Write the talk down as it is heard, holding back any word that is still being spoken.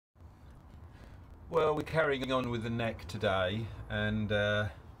Well, we're carrying on with the neck today, and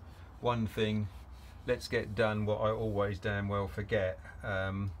one thing, let's get done what I always damn well forget.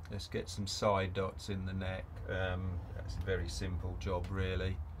 Let's get some side dots in the neck. That's a very simple job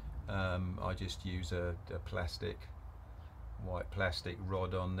really. I just use a white plastic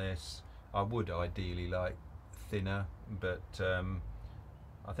rod on this. I would ideally like thinner, but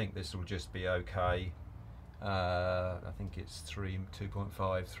I think this will just be okay. I think it's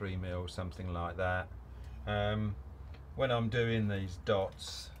 2.5, 3 mil, something like that. When I'm doing these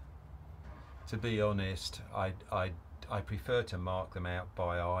dots, to be honest, I prefer to mark them out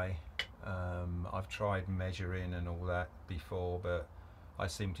by eye. I've tried measuring and all that before, but I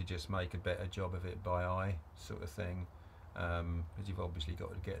seem to just make a better job of it by eye, sort of thing, because you've obviously got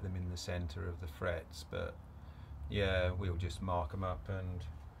to get them in the centre of the frets. But yeah, we'll just mark them up, and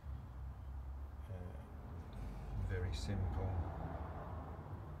very simple.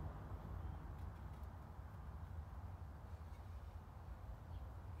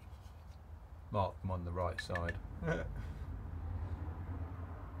 Mark them on the right side.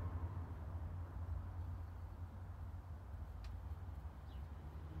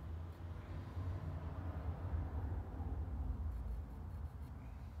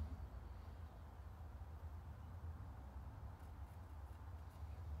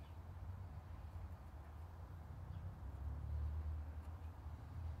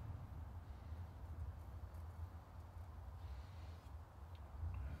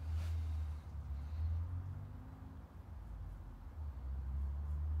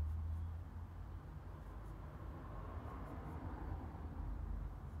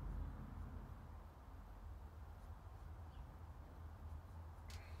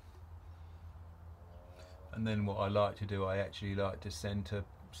 And then what I like to do, I actually like to center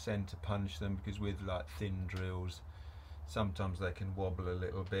punch them, because with like thin drills, sometimes they can wobble a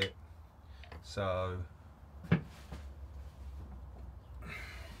little bit. So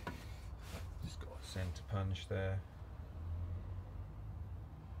just got a center punch there.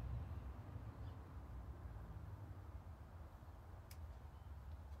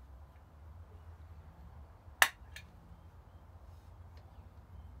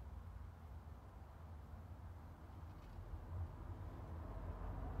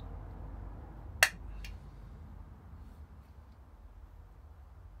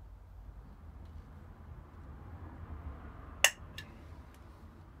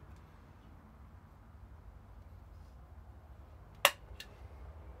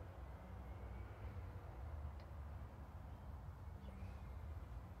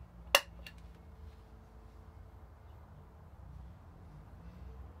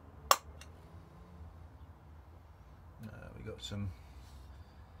 We got some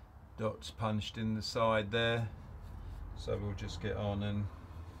dots punched in the side there, so we'll just get on and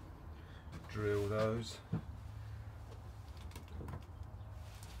drill those.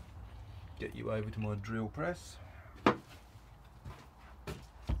 Get you over to my drill press.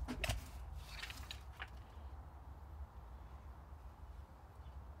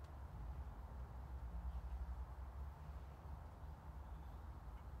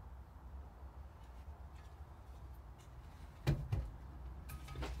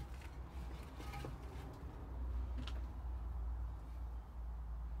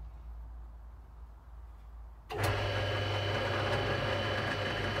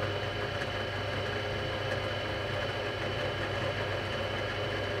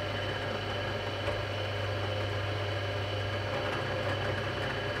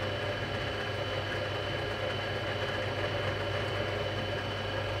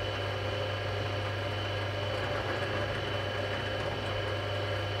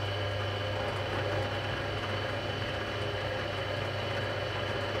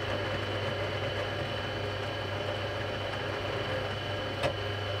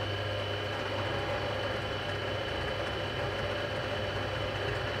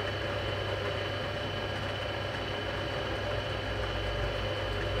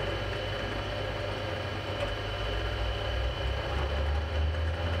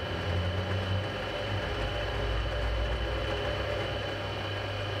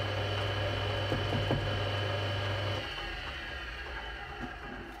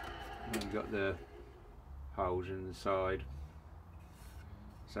 Got the holes in the side,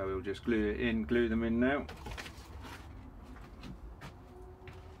 so we'll just glue them in now.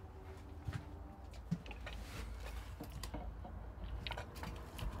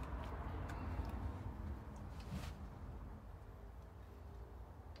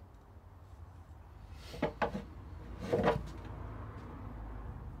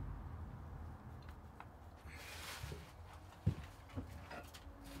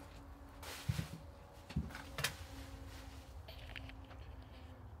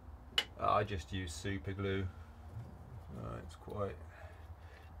 I just use super glue. It's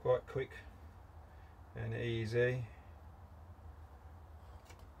quite quick and easy.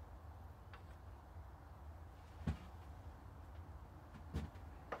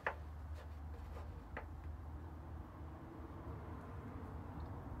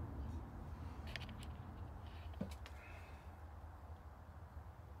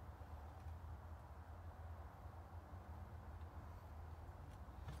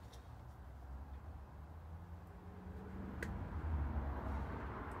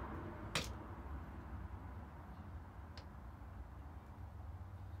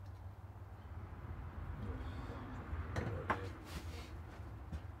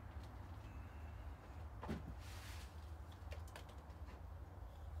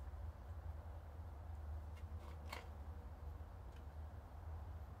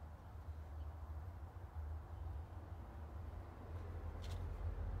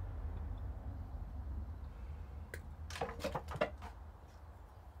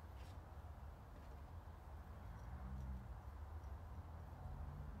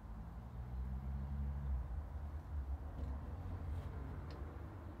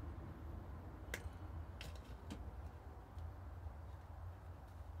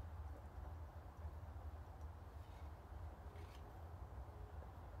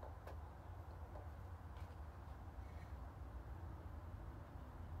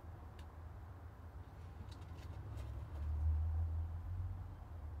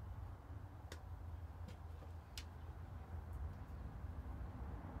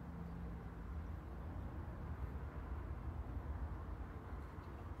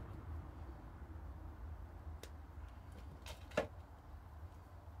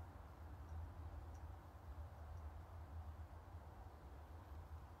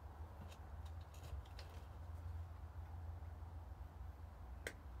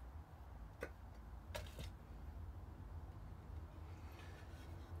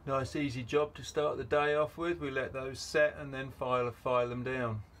 Nice easy job to start the day off with. We let those set and then file them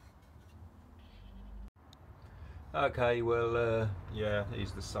down. Okay, well yeah,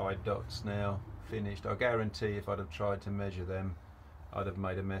 these are the side dots now finished. I guarantee if I'd have tried to measure them I'd have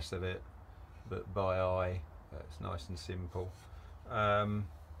made a mess of it, but by eye it's nice and simple. Now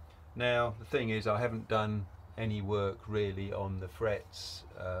the thing is, I haven't done any work really on the frets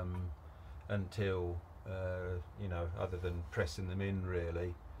until you know, other than pressing them in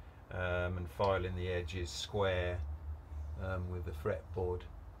really, and filing the edges square with the fretboard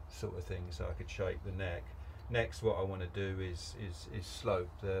sort of thing, so I could shape the neck. Next, what I want to do is slope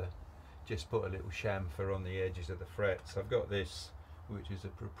just put a little chamfer on the edges of the frets. I've got this, which is a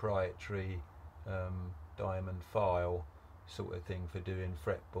proprietary diamond file sort of thing for doing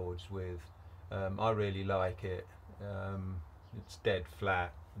fretboards with. I really like it. It's dead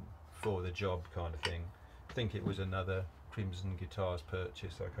flat for the job kind of thing. I think it was another Crimson Guitars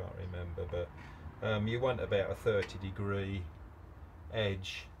purchase, I can't remember, but you want about a 30-degree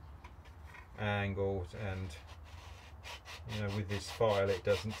edge angle, and you know, with this file it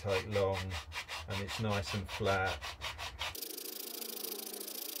doesn't take long and it's nice and flat.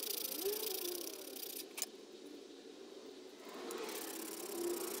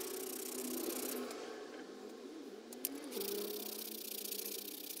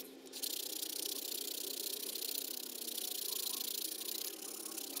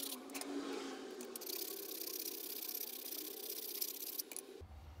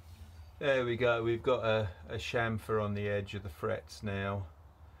 There we go, we've got a chamfer on the edge of the frets now.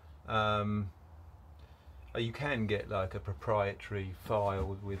 You can get like a proprietary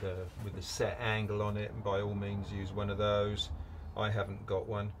file with a set angle on it, and by all means use one of those. I haven't got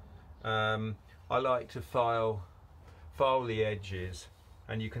one. I like to file the edges,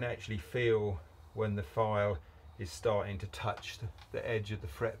 and you can actually feel when the file is starting to touch the edge of the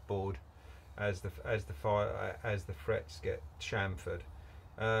fretboard as the frets get chamfered.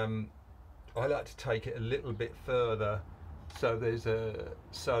 I like to take it a little bit further, so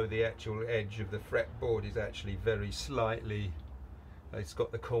the actual edge of the fretboard is actually very slightly, it's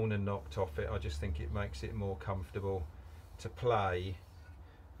got the corner knocked off it. I just think it makes it more comfortable to play.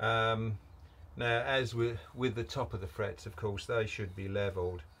 Now, as with the top of the frets, of course, they should be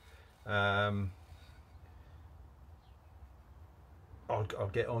leveled. I'll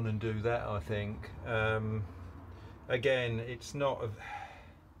get on and do that, I think. Again, it's not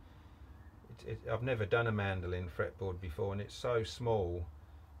I've never done a mandolin fretboard before, and it's so small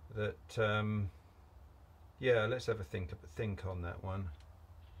that yeah, let's have a think on that one.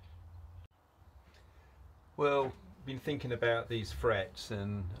 Well, been thinking about these frets,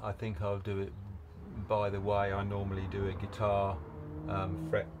 and I think I'll do it by the way I normally do a guitar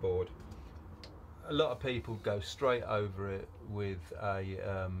fretboard. a lot of people go straight over it with a you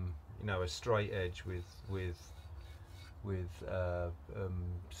know, a straight edge with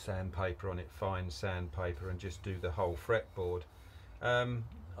sandpaper on it, fine sandpaper, and just do the whole fretboard.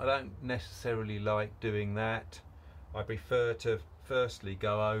 I don't necessarily like doing that. I prefer to firstly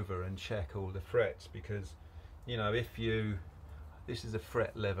go over and check all the frets, because, you know, if you, this is a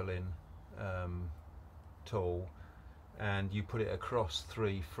fret leveling tool, and you put it across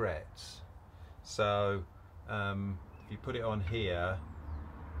 3 frets. So if you put it on here,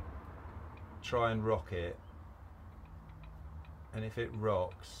 try and rock it, and if it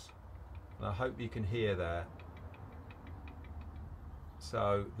rocks, and I hope you can hear that,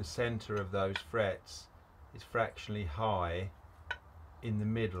 so the center of those frets is fractionally high in the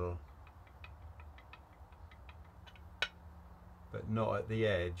middle, but not at the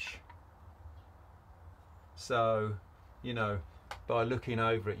edge. So, you know, by looking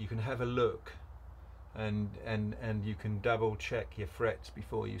over it, you can have a look, and you can double check your frets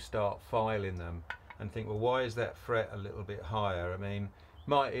before you start filing them, and think, well, why is that fret a little bit higher? I mean,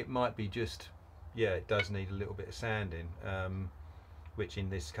 it might be just, yeah, it does need a little bit of sanding, which in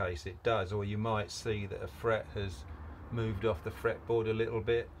this case it does, or you might see that a fret has moved off the fretboard a little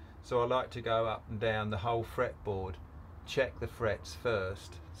bit. So I like to go up and down the whole fretboard, check the frets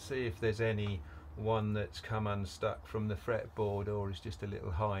first, see if there's any one that's come unstuck from the fretboard or is just a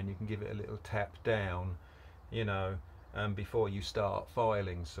little high, and you can give it a little tap down, you know, before you start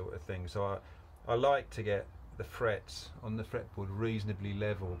filing, sort of thing. So I like to get the frets on the fretboard reasonably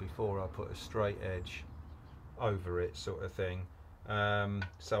level before I put a straight edge over it, sort of thing.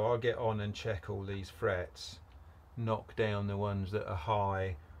 So I'll get on and check all these frets, knock down the ones that are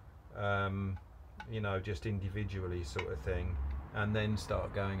high, you know, just individually, sort of thing, and then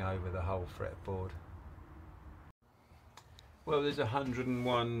start going over the whole fretboard. Well, there's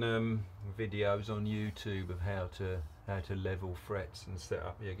 101 videos on YouTube of how to level frets and set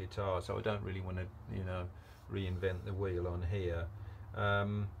up your guitar, so I don't really want to, you know, reinvent the wheel on here.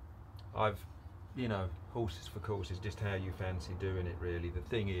 You know, horses for courses, just how you fancy doing it, really. The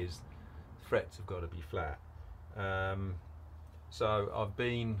thing is, frets have got to be flat. So I've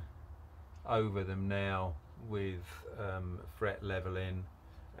been over them now with fret leveling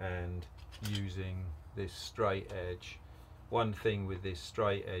and using this straight edge. One thing with this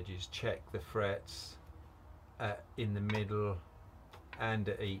straight edge is check the frets in the middle and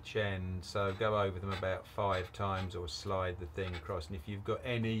at each end, so go over them about 5 times or slide the thing across, and if you've got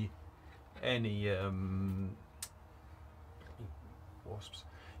any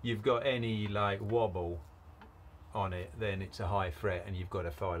you've got any like wobble on it, then it's a high fret and you've got to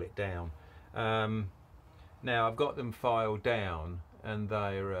file it down. Now I've got them filed down and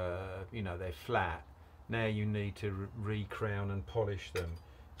they're you know, they're flat. Now you need to re-crown and polish them,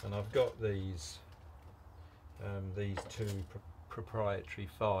 and I've got these 2 proprietary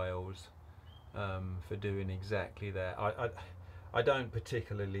files for doing exactly that. I don't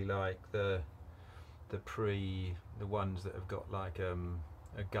particularly like the ones that have got like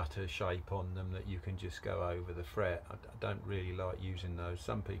a gutter shape on them that you can just go over the fret. I don't really like using those.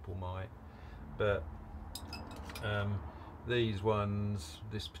 Some people might, but these ones,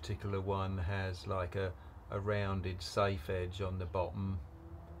 this particular one has like a rounded safe edge on the bottom,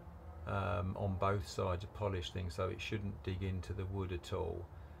 on both sides of polished things, so it shouldn't dig into the wood at all,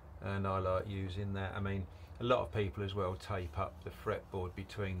 and I like using that. I mean, a lot of people as well tape up the fretboard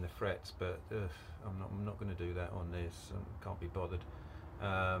between the frets, but I'm not going to do that on this. I can't be bothered.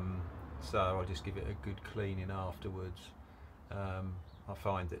 So I'll just give it a good cleaning afterwards. I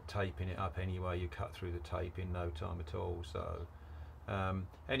find that taping it up anyway, you cut through the tape in no time at all. So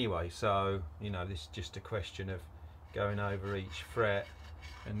anyway, so, you know, this is just a question of going over each fret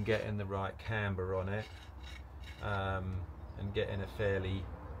and getting the right camber on it, and getting a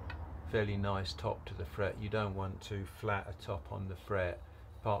fairly nice top to the fret. You don't want too flat a top on the fret.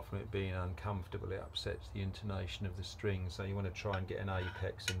 Apart from it being uncomfortable, it upsets the intonation of the strings, so you want to try and get an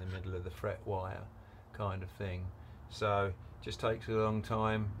apex in the middle of the fret wire, kind of thing. So it just takes a long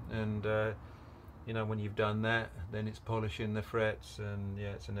time, and you know, when you've done that, then it's polishing the frets, and yeah,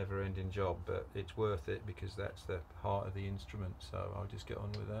 it's a never-ending job, but it's worth it because that's the heart of the instrument. So I'll just get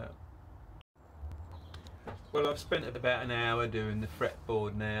on with that. Well, I've spent about an hour doing the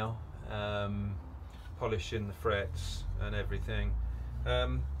fretboard now, polishing the frets and everything.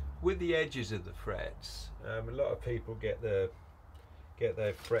 With the edges of the frets, a lot of people get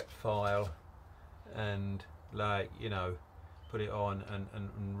their fret file and, like, you know, put it on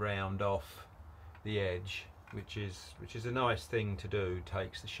and round off the edge, which is a nice thing to do,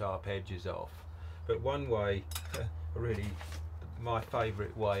 takes the sharp edges off. But one way, really my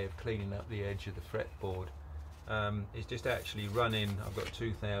favourite way of cleaning up the edge of the fretboard is just actually running. I've got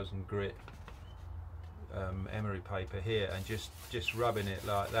 2000 grit emery paper here, and just rubbing it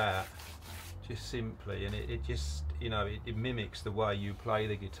like that, just simply, and it just, you know, it mimics the way you play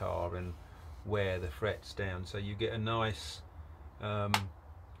the guitar and wear the frets down, so you get a nice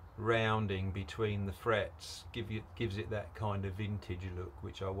rounding between the frets. Gives it that kind of vintage look,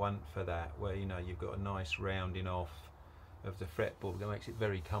 which I want for that, where, you know, you've got a nice rounding off of the fretboard that makes it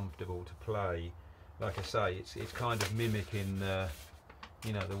very comfortable to play. Like I say, it's kind of mimicking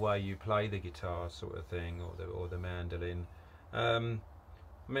you know, the way you play the guitar, sort of thing, or the mandolin. I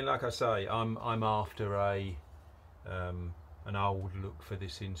mean, like I say, I'm after an old look for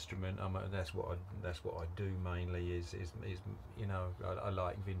this instrument. That's what I do mainly. Is you know, I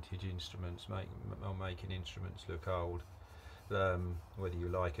like vintage instruments, making instruments look old. Whether you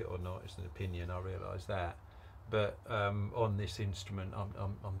like it or not, it's an opinion. I realise that. But on this instrument,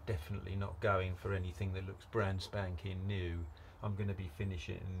 I'm definitely not going for anything that looks brand spanking new. I'm going to be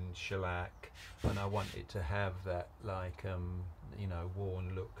finishing in shellac, and I want it to have that, like, you know,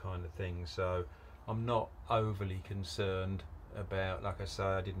 worn look kind of thing. So I'm not overly concerned about, like I say,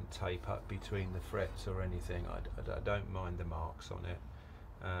 I didn't tape up between the frets or anything. I don't mind the marks on it.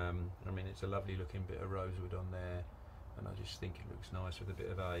 I mean, it's a lovely looking bit of rosewood on there, and I just think it looks nice with a bit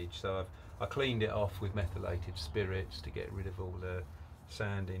of age. So I cleaned it off with methylated spirits to get rid of all the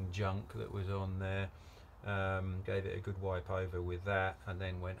sanding junk that was on there. Gave it a good wipe over with that, and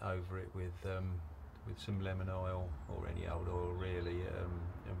then went over it with some lemon oil, or any old oil really.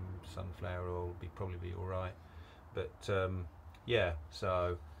 Sunflower oil would probably be all right. But yeah,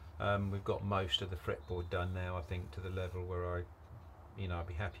 so we've got most of the fretboard done now, I think, to the level where I'd be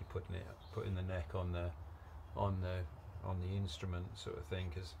happy putting the neck on the instrument, sort of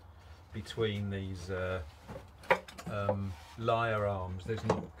thing, because between these lyre arms, there's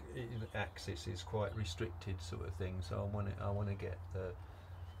not, axis is quite restricted, sort of thing. So I want to get the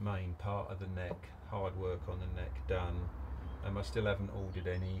main part of the neck, hard work on the neck, done. I still haven't ordered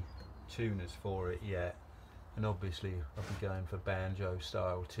any tuners for it yet, and obviously I'll be going for banjo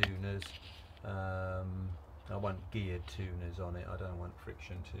style tuners. I want geared tuners on it. I don't want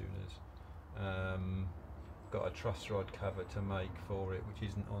friction tuners. Got a truss rod cover to make for it, which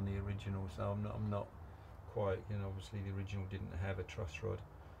isn't on the original, so I'm not quite, you know, obviously the original didn't have a truss rod.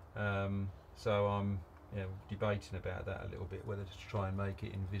 So I'm debating about that a little bit, whether to try and make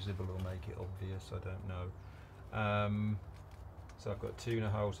it invisible or make it obvious. I don't know. So I've got tuner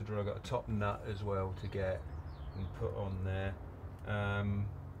holes to draw. I've got a top nut as well to get and put on there.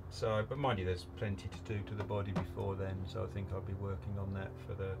 So, but mind you, there's plenty to do to the body before then, so I think I'll be working on that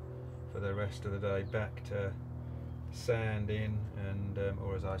for the rest of the day. Back to sanding, and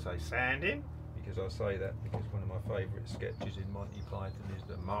or as I say, sanding, because I say that because one of my favourite sketches in Monty Python is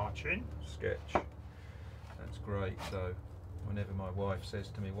the marching sketch. That's great. So whenever my wife says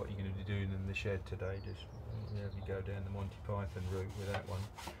to me, "What are you going to be doing in the shed today?" just we go down the Monty Python route with that one.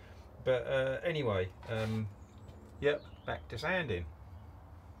 But anyway, yep, back to sanding.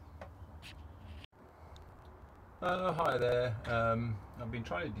 Hi there. I've been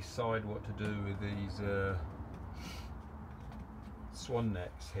trying to decide what to do with these swan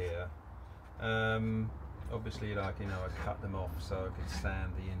necks here. Obviously, like, you know, I cut them off so I could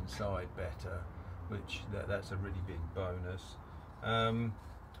sand the inside better, which that's a really big bonus.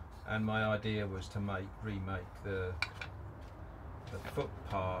 And my idea was to remake the foot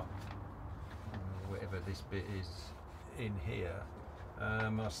part, whatever this bit is in here.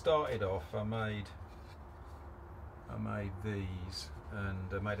 I started off, I made these,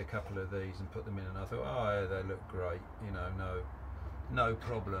 and I made a couple of these and put them in, and I thought, oh yeah, they look great, you know, no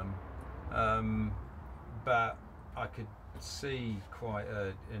problem. But I could see quite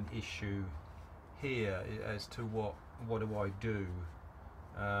an issue here as to what do I do.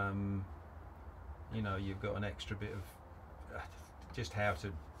 You know, you've got an extra bit of just how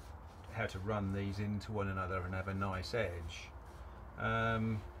to run these into one another and have a nice edge.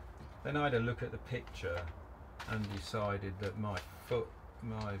 Then I had a look at the picture and decided that my foot,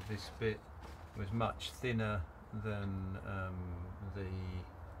 this bit, was much thinner than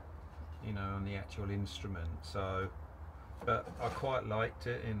on the actual instrument. So, but I quite liked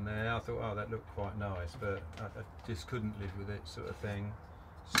it in there. I thought, oh, that looked quite nice, but I just couldn't live with it, sort of thing.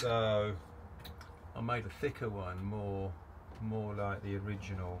 So I made a thicker one, more like the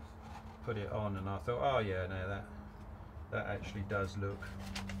original. Put it on, and I thought, oh yeah, no, that actually does look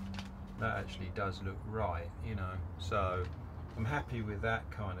right, you know. So I'm happy with that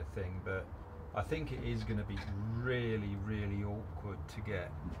kind of thing, but I think it is going to be really, really awkward to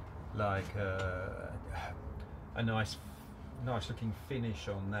get like a nice nice looking finish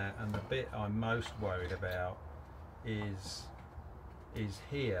on that, and the bit I'm most worried about is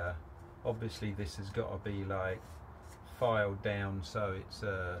here. Obviously this has got to be like filed down, so it's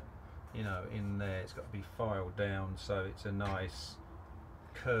you know, in there it's got to be filed down so it's a nice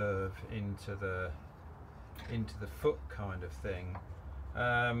curve into the foot kind of thing.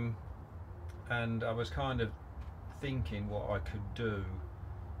 And I was kind of thinking what I could do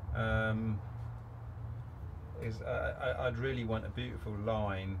is I'd really want a beautiful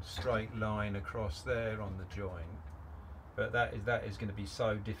line, straight line across there on the joint, but that is going to be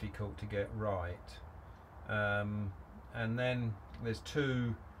so difficult to get right. And then there's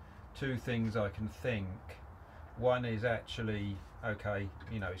two things I can think. One is actually, okay,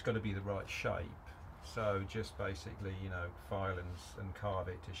 you know, it's got to be the right shape, so just basically, you know, file and carve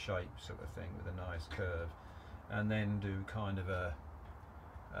it to shape sort of thing with a nice curve, and then do kind of a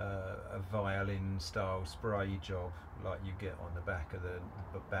violin style spray job like you get on the back of the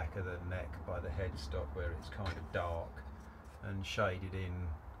neck by the headstock, where it's kind of dark and shaded in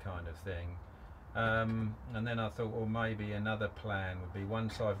kind of thing. And then I thought, well, maybe another plan would be,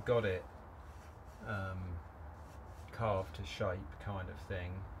 once I've got it carved to shape kind of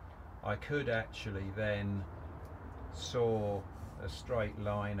thing, I could actually then saw a straight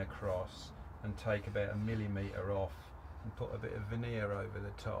line across and take about 1 millimetre off and put a bit of veneer over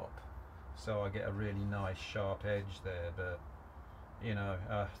the top, so I get a really nice sharp edge there. But you know,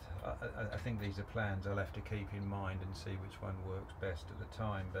 I think these are plans I'll have to keep in mind and see which one works best at the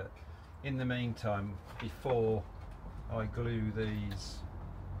time. But in the meantime, before I glue these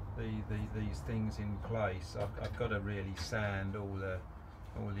things in place, I've got to really sand all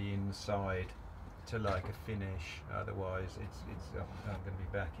the inside to like a finish. Otherwise, I'm going to be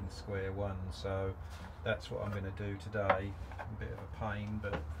back in square one. So that's what I'm going to do today. A bit of a pain,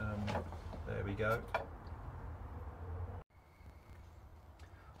 but there we go.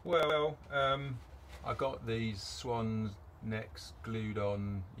 Well, I got these swans necks glued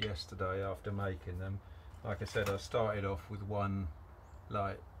on yesterday after making them. Like I said, I started off with one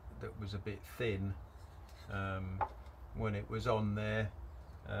like that was a bit thin when it was on there.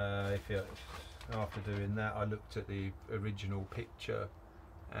 After doing that, I looked at the original picture,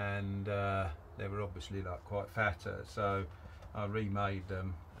 and they were obviously like quite fatter, so I remade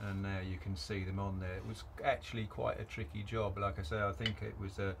them, and now you can see them on there. It was actually quite a tricky job. Like I say, I think it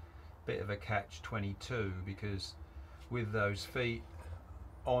was a bit of a catch-22, because with those feet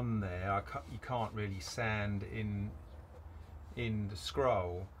on there, you can't really sand in the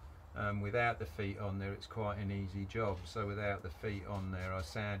scroll. Without the feet on there, it's quite an easy job. So without the feet on there, I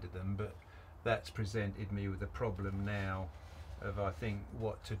sanded them, but that's presented me with a problem now of, I think,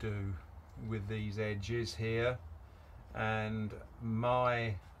 what to do with these edges here. And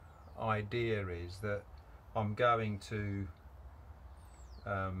my idea is that I'm going to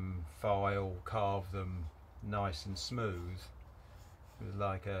carve them nice and smooth, with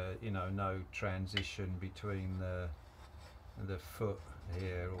like a, you know, no transition between the foot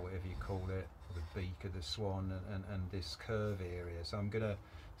here, or whatever you call it, the beak of the swan, and this curve area. So I'm going to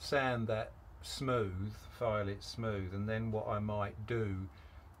sand that smooth, file it smooth, and then what I might do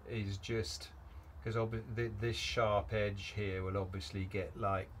is just, because this sharp edge here will obviously get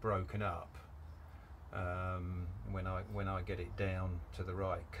like broken up when I get it down to the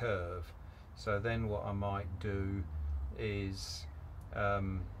right curve. So then what I might do is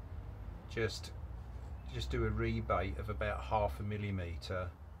just do a rebate of about 0.5 millimetre,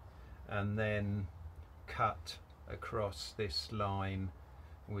 and then cut across this line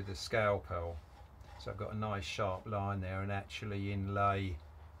with a scalpel. So I've got a nice sharp line there, and actually inlay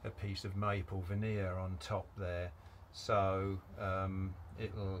a piece of maple veneer on top there, so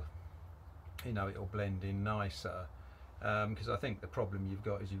it'll blend in nicer. Because I think the problem you've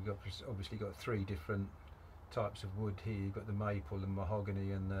got is you've obviously got 3 different types of wood here. You've got the maple, the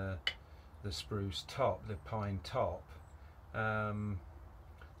mahogany, and the spruce top, the pine top.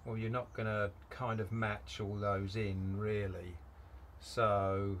 Well, you're not going to kind of match all those in really,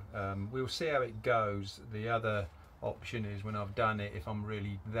 so we'll see how it goes. The other option is, when I've done it, if I'm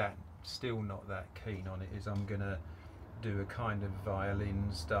really still not that keen on it, is I'm going to do a kind of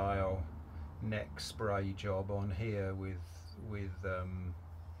violin style neck spray job on here with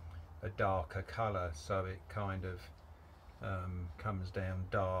a darker colour, so it kind of comes down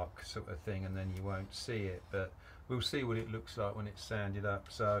dark sort of thing, and then you won't see it, but we'll see what it looks like when it's sanded up.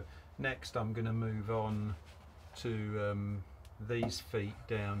 So next I'm going to move on to these feet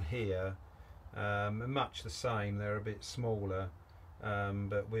down here, much the same. They're a bit smaller,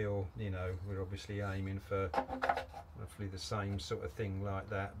 but we're obviously aiming for roughly the same sort of thing like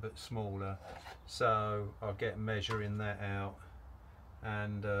that, but smaller. So I'll get measuring that out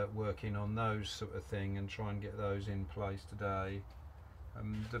and working on those sort of thing and try and get those in place today.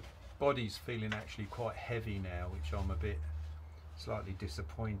 The body's feeling actually quite heavy now, which I'm a bit slightly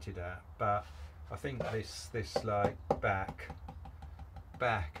disappointed at, but I think this like back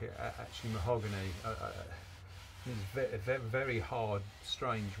actually mahogany is very hard,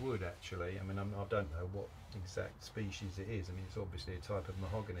 strange wood actually. I mean, I don't know what exact species it is. I mean, it's obviously a type of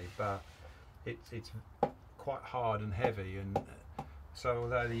mahogany, but it's quite hard and heavy, and so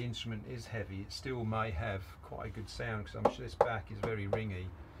although the instrument is heavy, it still may have quite a good sound, because I'm sure this back is very ringy.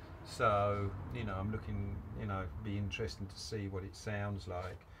 So I'm looking, be interesting to see what it sounds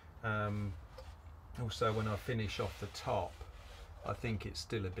like. Also, when I finish off the top, I think it's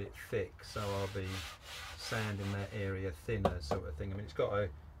still a bit thick, so I'll be sanding that area thinner, sort of thing. I mean, it's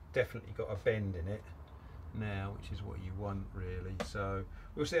definitely got a bend in it now, which is what you want really. So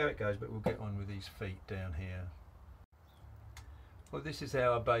we'll see how it goes, but we'll get on with these feet down here. Well, this is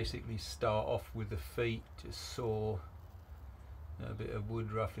how I basically start off with the feet. Just saw a bit of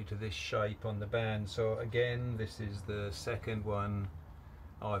wood roughly to this shape on the band. So again, this is the second one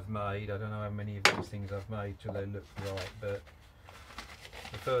I've made. I don't know how many of these things I've made till they look right, but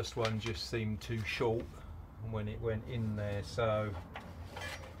the first one just seemed too short when it went in there, so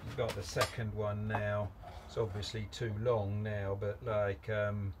I've got the second one now. It's obviously too long now, but like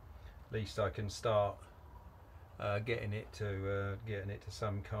at least I can start getting it to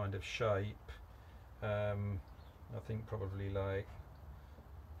some kind of shape. I think probably like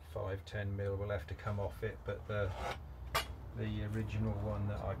 5-10 mil will have to come off it, but the original one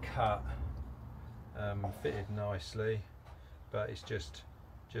that I cut fitted nicely, but it's just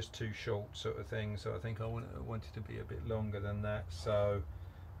too short, sort of thing. So I think I want it to be a bit longer than that. So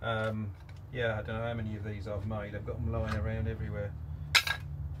yeah, I don't know how many of these I've made. I've got them lying around everywhere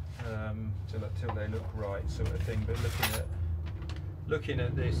till they look right, sort of thing. But looking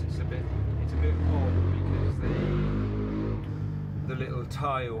at this, it's a bit odd, because the little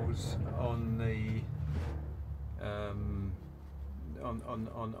tails on the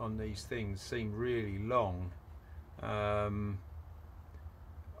on these things seem really long.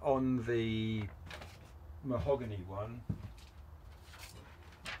 On the mahogany one,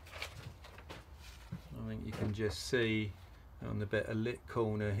 I think you can just see on the better lit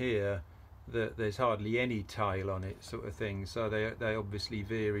corner here that there's hardly any tail on it, sort of thing. So they obviously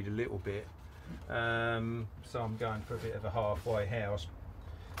varied a little bit. So I'm going for a bit of a halfway house.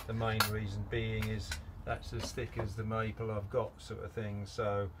 The main reason being is that's as thick as the maple I've got, sort of thing.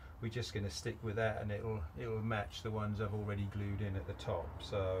 So we're just going to stick with that, and it'll match the ones I've already glued in at the top.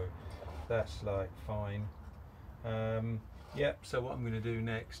 So that's like fine. Yep. So what I'm going to do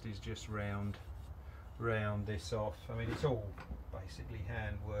next is just round this off. I mean, it's all basically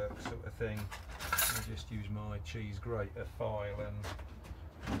handwork, sort of thing. I just use my cheese grater file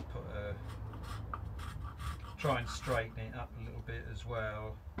and try and straighten it up a little bit as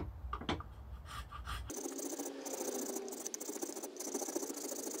well.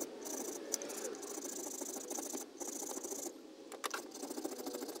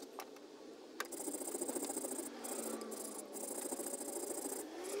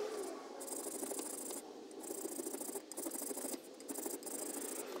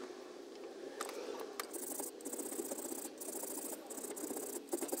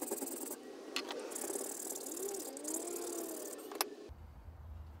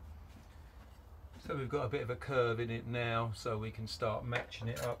 So we've got a bit of a curve in it now, so we can start matching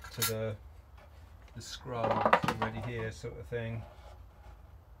it up to the scroll that's already here, sort of thing.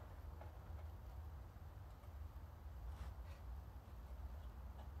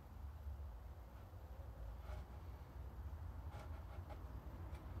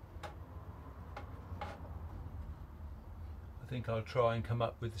 I think I'll try and come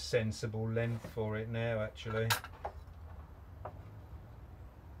up with a sensible length for it now, actually.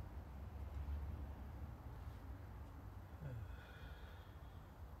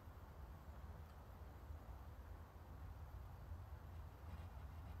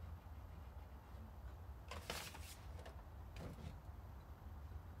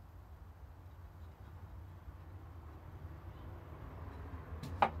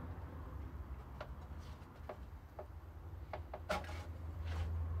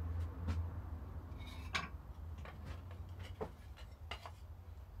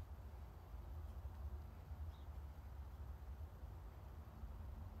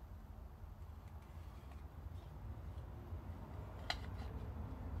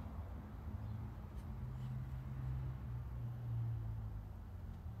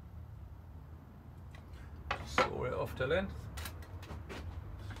 off to length.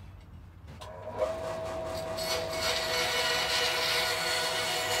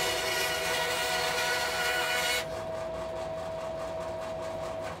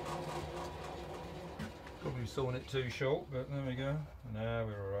 Probably sawing it too short, but there we go. No,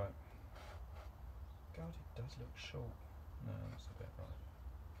 we're all right. God, it does look short. No, that's about right.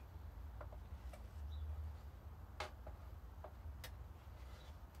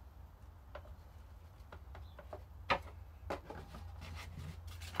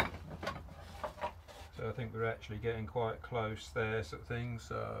 So I think we're actually getting quite close there, sort of thing.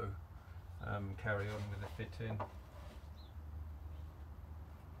 So carry on with the fitting.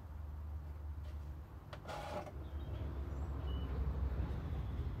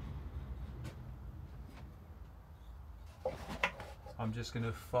 I'm just going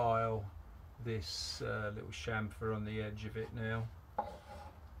to file this little chamfer on the edge of it now.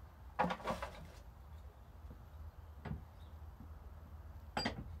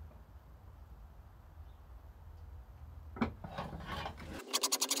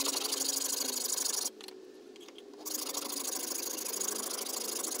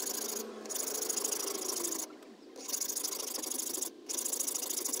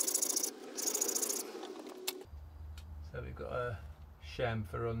 So we've got a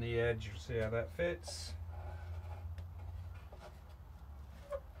chamfer on the edge, we'll see how that fits.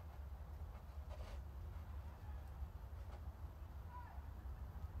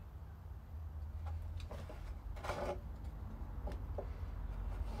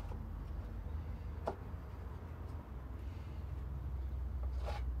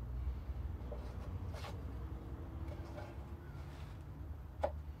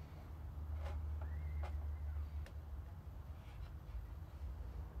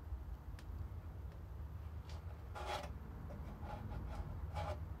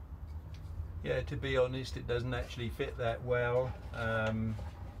 Yeah, to be honest, it doesn't actually fit that well.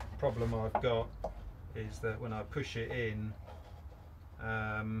 Problem I've got is that when I push it in,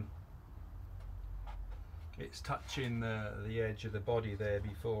 it's touching the edge of the body there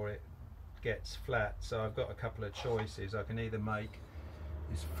before it gets flat. So I've got a couple of choices. I can either make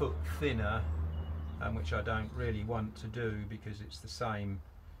this foot thinner, which I don't really want to do because it's the same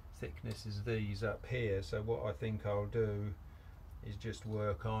thickness as these up here. So what I think I'll do is just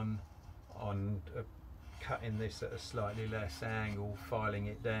work on cutting this at a slightly less angle, filing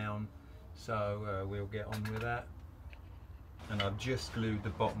it down. So we'll get on with that. And I've just glued the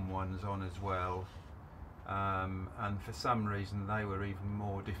bottom ones on as well, and for some reason they were even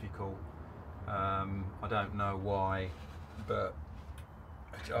more difficult. I don't know why, but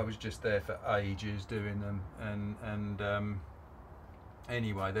I was just there for ages doing them, and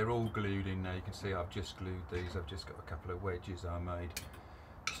anyway, they're all glued in now. You can see I've just glued these. I've just got a couple of wedges I made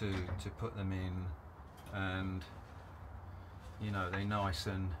to put them in, and you know, they're nice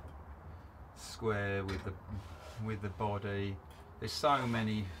and square with the body. There's so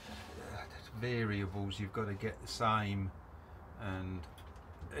many variables you've got to get the same, and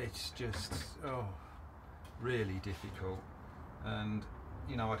it's just really difficult. And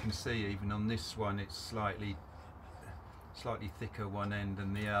you know, I can see even on this one it's slightly thicker one end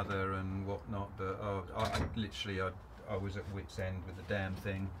than the other and whatnot, but I was at wit's end with the damn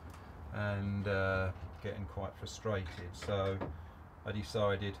thing, and getting quite frustrated. So I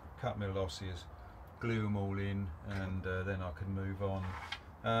decided cut my losses, glue them all in, and then I could move on.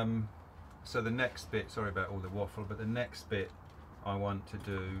 So the next bit, sorry about all the waffle, but the next bit I want to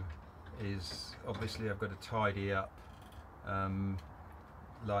do is, obviously I've got to tidy up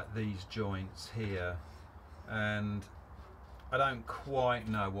like these joints here, and I don't quite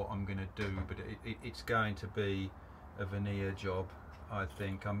know what I'm going to do, but it's going to be a veneer job. I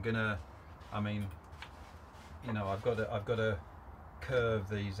think I'm gonna, I mean, you know, I've got to curve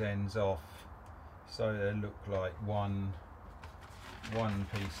these ends off so they look like one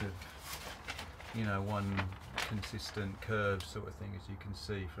piece of, you know, one consistent curve sort of thing, as you can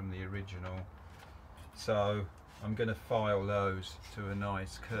see from the original. So I'm going to file those to a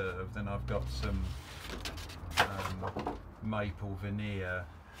nice curve. Then I've got some maple veneer,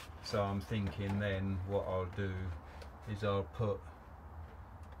 so I'm thinking then what I'll do is I'll put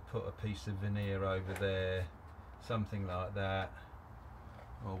a piece of veneer over there, something like that,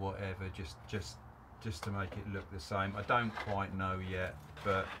 or whatever, just to make it look the same. I don't quite know yet,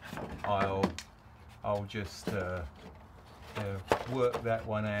 but I'll just work that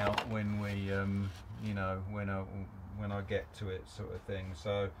one out when we you know, when I get to it, sort of thing.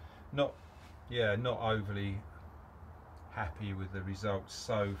 So not overly happy with the results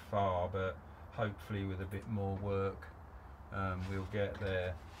so far, but hopefully with a bit more work we'll get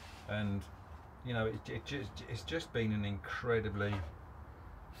there. And you know, it's just been an incredibly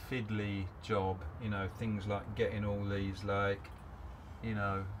fiddly job. You know, things like getting all these like, you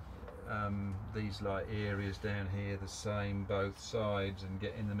know, these like areas down here the same both sides and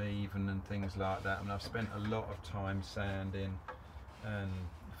getting them even and things like that. And I've spent a lot of time sanding and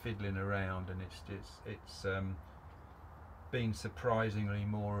fiddling around, and it's been surprisingly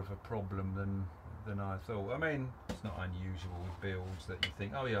more of a problem than I thought. I mean, it's not unusual with builds that you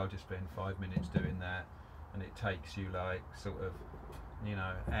think, oh yeah, I'll just spend 5 minutes doing that, and it takes you like sort of, you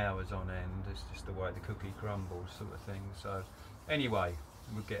know, hours on end. It's just the way the cookie crumbles, sort of thing. So anyway,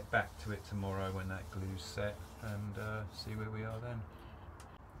 we'll get back to it tomorrow when that glue's set, and see where we are then.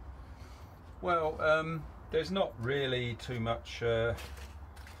 Well, there's not really too much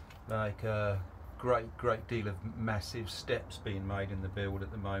like a great deal of massive steps being made in the build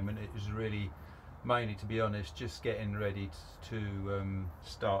at the moment. It is really mainly, to be honest, just getting ready to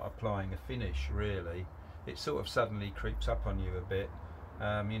start applying a finish. Really, it sort of suddenly creeps up on you a bit.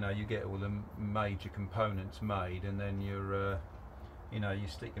 You know, you get all the major components made, and then you're you know, you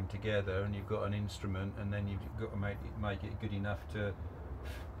stick them together and you've got an instrument, and then you've got to make it good enough to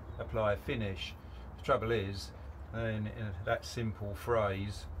apply a finish. The trouble is, in that simple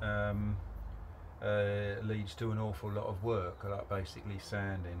phrase leads to an awful lot of work, like basically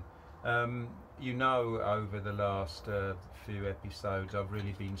sanding. You know, over the last few episodes I've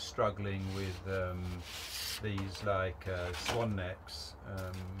really been struggling with these like swan necks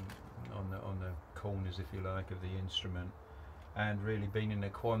on the corners, if you like, of the instrument, and really been in a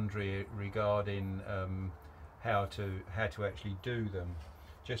quandary regarding how to actually do them.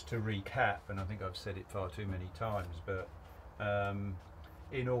 Just to recap, and I think I've said it far too many times, but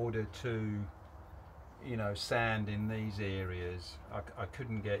in order to, you know, sand in these areas, I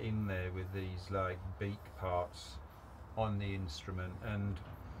couldn't get in there with these like beak parts on the instrument, and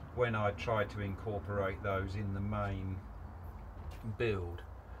when I tried to incorporate those in the main build,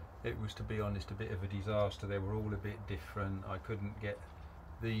 it was, to be honest, a bit of a disaster. They were all a bit different. I couldn't get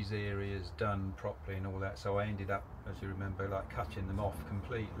these areas done properly and all that, so I ended up, as you remember, like cutting them off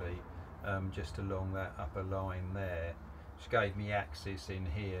completely, just along that upper line there, which gave me access in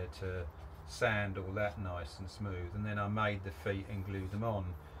here to sand all that nice and smooth, and then I made the feet and glued them on.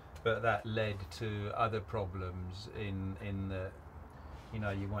 But that led to other problems in the, you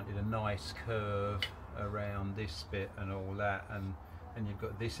know, you wanted a nice curve around this bit and all that, and you've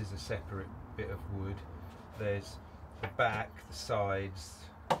got, this is a separate bit of wood, there's the back, the sides,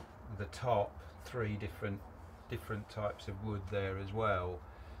 the top, three different types of wood there as well.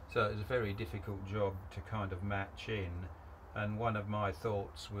 So it was a very difficult job to kind of match in, and one of my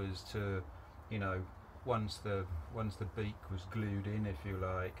thoughts was to, you know, once the beak was glued in, if you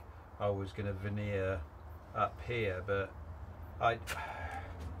like, I was going to veneer up here, but I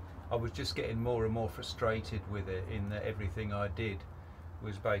was just getting more and more frustrated with it, in that everything I did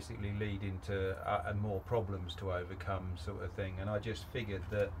was basically leading to more problems to overcome, sort of thing. And I just figured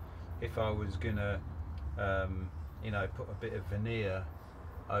that if I was gonna you know, put a bit of veneer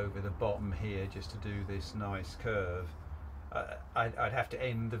over the bottom here just to do this nice curve, I'd have to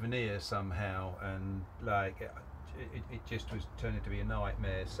end the veneer somehow, and like it just was turning to be a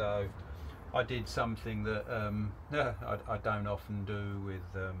nightmare. So I did something that I don't often do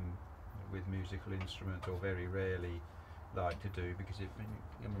with musical instruments, or very rarely like to do, because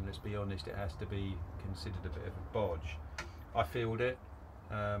I mean, let's be honest, it has to be considered a bit of a bodge. I filled it,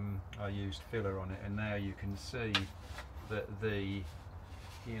 I used filler on it, and now you can see that the,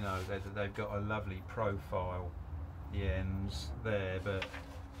 you know, they've got a lovely profile, the ends there, but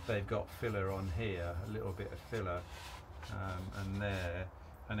they've got filler on here, a little bit of filler, and there,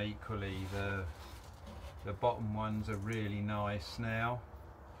 and equally the bottom ones are really nice now.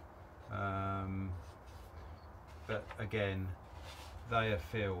 But again, they are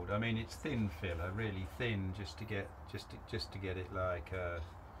filled. I mean, it's thin filler, really thin, just to get it like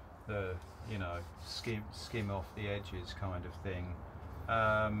the, you know, skim off the edges kind of thing.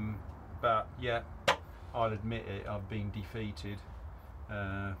 But yeah, I'll admit it, I've been defeated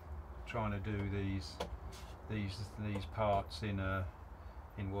trying to do these parts in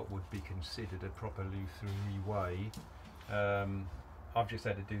what would be considered a proper Lutherie way. I've just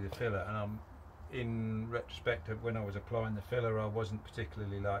had to do the filler, and in retrospect, when I was applying the filler, I wasn't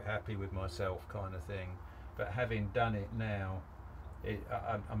particularly like happy with myself, kind of thing. But having done it now,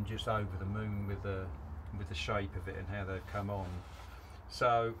 I'm just over the moon with the shape of it and how they've come on.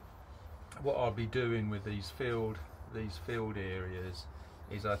 So what I'll be doing with these filled areas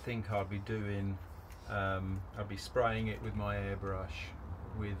is, I think I'll be doing I'll be spraying it with my airbrush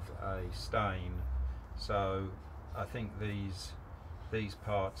with a stain. So I think these these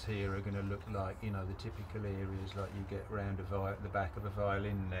parts here are going to look like, you know, the typical areas like you get around the back of a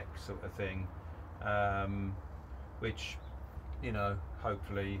violin neck sort of thing, which, you know,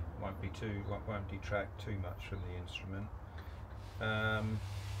 hopefully won't detract too much from the instrument.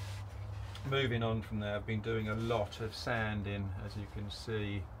 Moving on from there, I've been doing a lot of sanding, as you can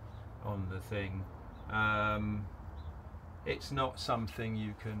see on the thing. It's not something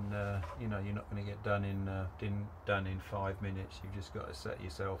you can, you know, you're not going to get done in 5 minutes. You've just got to set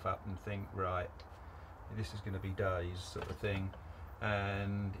yourself up and think, right, this is going to be days sort of thing.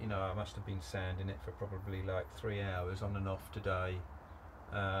 And you know, I must have been sanding it for probably like 3 hours on and off today.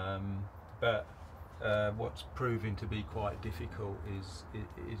 But what's proving to be quite difficult is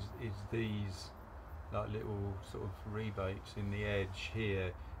these like little sort of rebates in the edge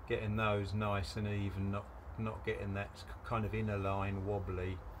here, getting those nice and even, not getting that kind of inner line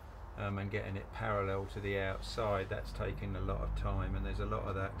wobbly, and getting it parallel to the outside. That's taking a lot of time, and there's a lot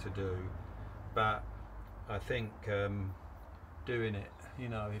of that to do. But I think doing it, you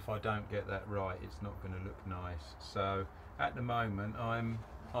know, if I don't get that right, it's not going to look nice. So at the moment I'm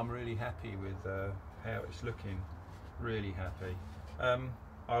really happy with how it's looking, really happy.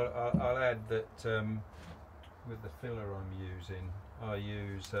 I'll add that with the filler I'm using, I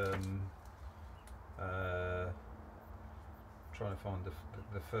use trying to find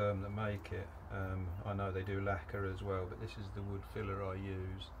the firm that make it. I know they do lacquer as well, but this is the wood filler I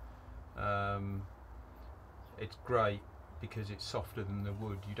use. It's great because it's softer than the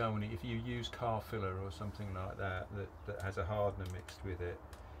wood. You don't want it, if you use car filler or something like that that has a hardener mixed with it,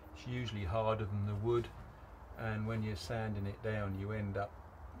 it's usually harder than the wood, and when you're sanding it down you end up,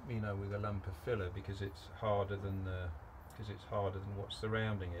 you know, with a lump of filler because it's harder than what's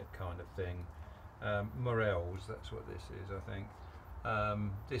surrounding it, kind of thing. Morels, that's what this is, I think.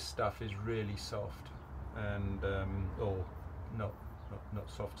 This stuff is really soft, and or not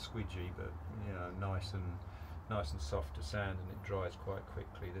soft squidgy, but you know, nice and soft to sand, and it dries quite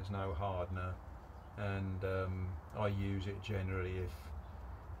quickly. There's no hardener, and I use it generally if,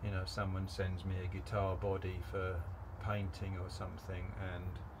 you know, someone sends me a guitar body for painting or something,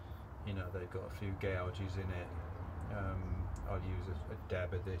 and you know, they've got a few gouges in it. I'll use a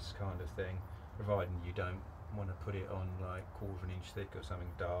dab of this kind of thing, providing you don't want to put it on like 1/4 inch thick or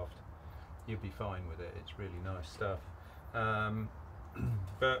something daft. You'll be fine with it. It's really nice stuff.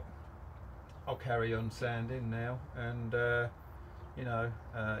 But I'll carry on sanding now, and you know,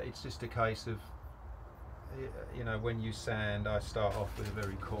 it's just a case of, you know, when you sand, I start off with a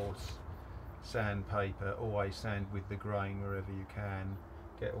very coarse sandpaper. Always sand with the grain wherever you can.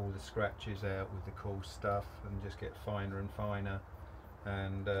 Get all the scratches out with the coarse stuff, and just get finer and finer,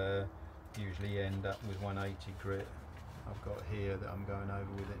 and usually end up with 180 grit. I've got here that I'm going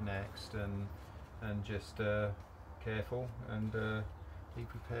over with it next, and just careful, and be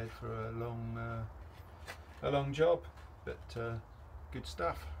prepared for a long job, but good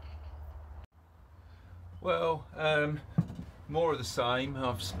stuff. Well, more of the same.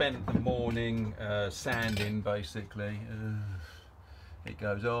 I've spent the morning sanding, basically. It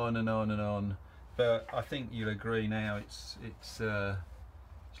goes on and on and on, but I think you'll agree now it's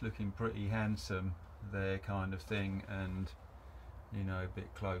looking pretty handsome there, kind of thing, and you know, a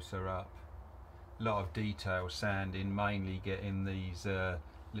bit closer up. A lot of detail sanding, mainly getting these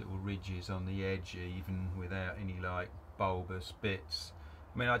little ridges on the edge, even without any like bulbous bits.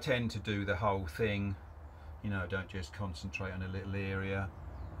 I mean, I tend to do the whole thing, you know, don't just concentrate on a little area.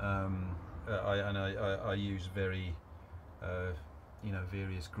 I use very you know,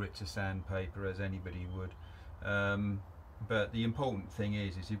 various grits of sandpaper, as anybody would, but the important thing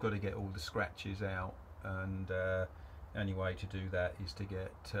is you've got to get all the scratches out, and only way to do that is to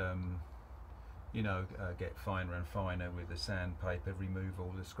get you know, get finer and finer with the sandpaper. Remove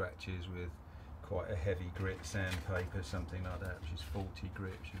all the scratches with quite a heavy grit sandpaper, something like that, which is 40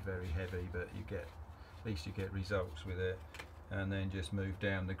 grit, which is very heavy, but you get, at least you get results with it, and then just move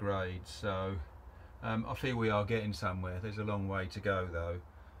down the grades. So I feel we are getting somewhere. There's a long way to go though.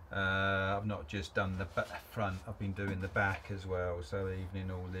 I've not just done the front, I've been doing the back as well, so evening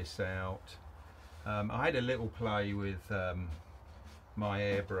all this out. I had a little play with my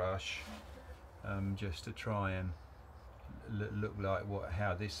airbrush, just to try and look like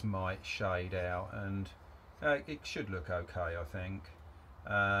how this might shade out, and it should look okay, I think.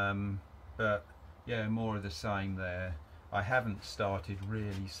 But yeah, more of the same there. I haven't started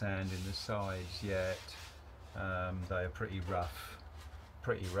really sanding the sides yet. They are pretty rough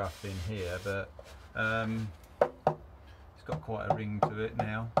in here, but it's got quite a ring to it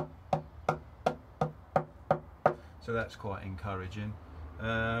now, so that's quite encouraging.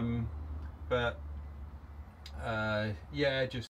 But yeah, just